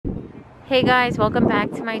Hey guys, welcome back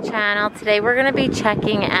to my channel. Today we're going to be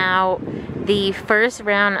checking out the first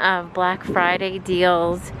round of Black Friday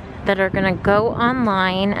deals that are going to go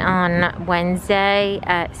online on Wednesday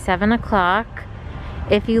at 7 o'clock.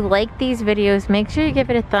 If you like these videos, make sure you give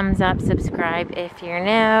it a thumbs up, subscribe if you're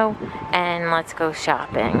new, and let's go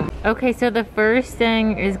shopping. Okay, so the first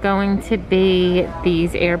thing is going to be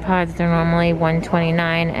these AirPods. They're normally $129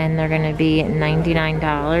 and they're going to be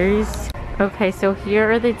 $99. Okay, so here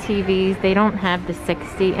are the TVs. They don't have the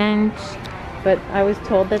 60-inch, but I was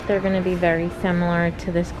told that they're going to be very similar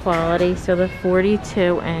to this quality. So the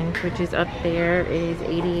 42-inch, which is up there, is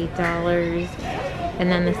 $88.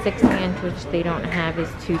 And then the 60-inch, which they don't have, is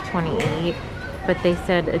 $228. But they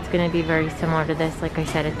said it's going to be very similar to this. Like I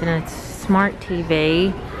said, it's a smart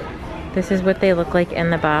TV. This is what they look like in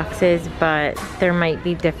the boxes, but there might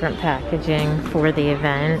be different packaging for the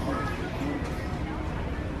event.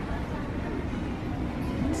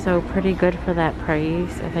 So pretty good for that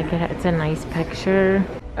price. I think it's a nice picture.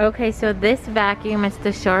 Okay, so this vacuum, it's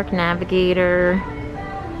the Shark Navigator.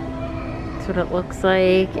 That's what it looks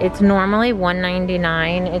like. It's normally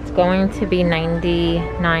 $199. It's going to be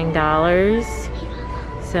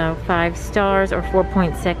 $99. So 5 stars or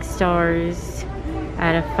 4.6 stars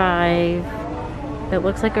out of 5. It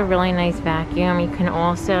looks like a really nice vacuum. You can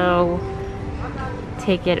also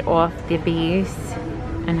take it off the base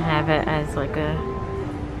and have it as like a,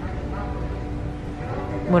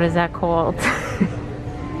 what is that called?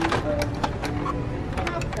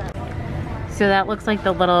 So that looks like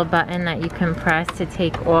the little button that you can press to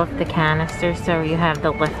take off the canister, so you have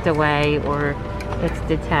the lift away or it's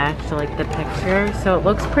detached like the picture. So it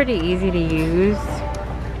looks pretty easy to use.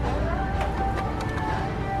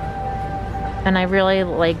 And I really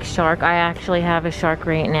like Shark. I actually have a Shark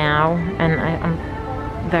right now and I'm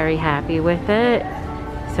very happy with it.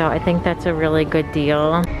 So I think that's a really good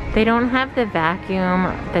deal. They don't have the vacuum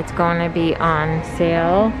that's going to be on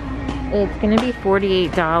sale. It's going to be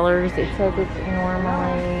 $48. It says it's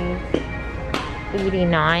normally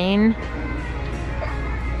 $89.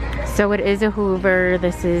 So it is a Hoover.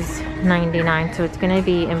 This is $99. So it's going to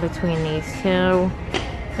be in between these two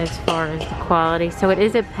as far as the quality. So it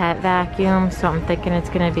is a pet vacuum. So I'm thinking it's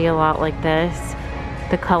going to be a lot like this.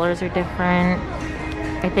 The colors are different.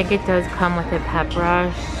 I think it does come with a pet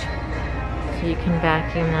brush, so you can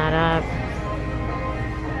vacuum that up.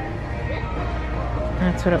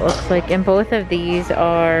 That's what it looks like. And both of these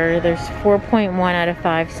are, there's 4.1 out of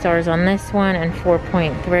 5 stars on this one and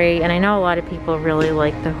 4.3. And I know a lot of people really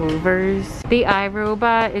like the Hoovers. The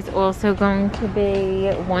iRobot is also going to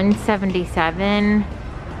be $177.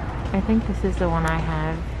 I think this is the one I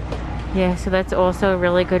have. Yeah, so that's also a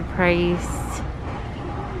really good price.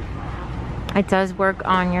 It does work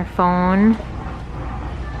on your phone,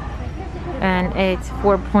 and it's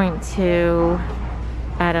 4.2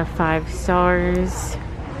 out of 5 stars.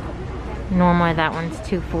 Normally that one's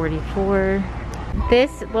 $244.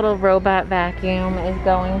 This little robot vacuum is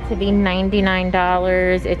going to be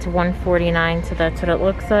 $99. It's $149, so that's what it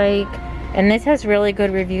looks like. And this has really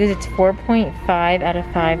good reviews. It's 4.5 out of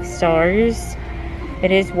 5 stars.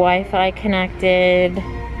 It is Wi-Fi connected.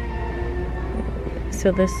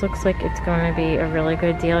 So this looks like it's going to be a really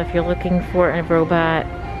good deal if you're looking for a robot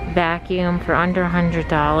vacuum for under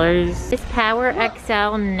 $100. This Power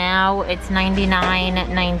XL, now it's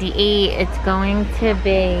 $99.98. It's going to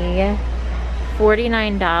be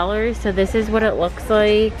 $49. So this is what it looks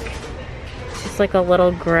like. It's just like a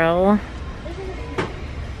little grill.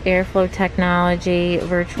 Airflow technology,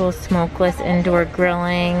 virtual smokeless indoor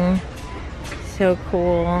grilling. So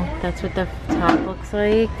cool. That's what the top looks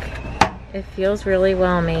like. It feels really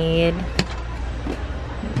well made.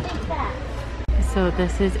 So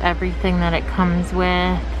this is everything that it comes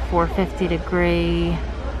with. 450 degree.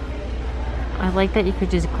 I like that you could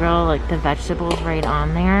just grill like the vegetables right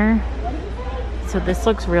on there. So this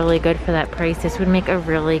looks really good for that price. This would make a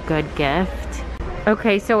really good gift.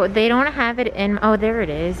 Okay, so they don't have it in, oh there it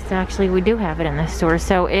is. Actually, we do have it in the store.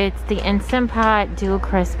 So it's the Instant Pot Dual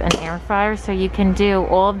Crisp and Air Fryer. So you can do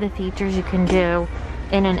all of the features you can do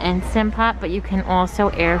in an Instant Pot, but you can also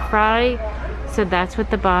air fry. So that's what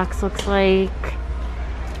the box looks like.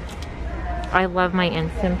 I love my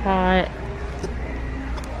Instant Pot.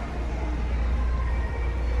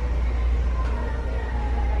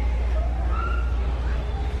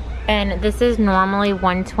 And this is normally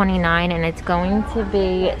 $129 and it's going to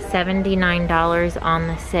be $79 on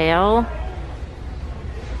the sale.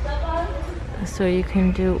 So you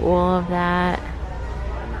can do all of that.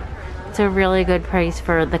 It's a really good price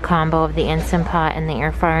for the combo of the Instant Pot and the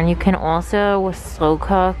air fryer. And you can also slow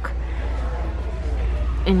cook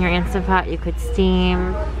in your Instant Pot. You could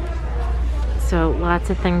steam. So lots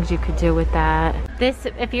of things you could do with that. This,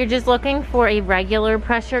 if you're just looking for a regular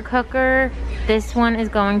pressure cooker, this one is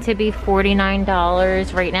going to be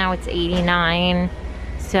 $49. Right now it's $89.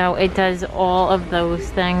 So it does all of those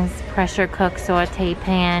things: pressure cook, saute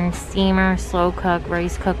pan, steamer, slow cook,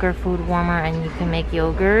 rice cooker, food warmer, and you can make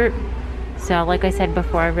yogurt. So like I said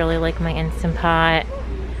before, I really like my Instant Pot.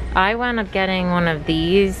 I wound up getting one of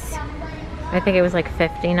these. I think it was like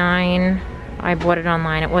 $59. I bought it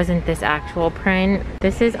online. It wasn't this actual print.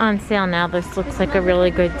 This is on sale now. This looks like a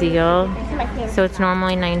really good deal. So it's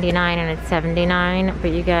normally $99 and it's $79,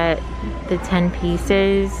 but you get the 10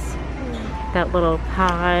 pieces, that little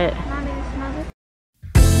pot.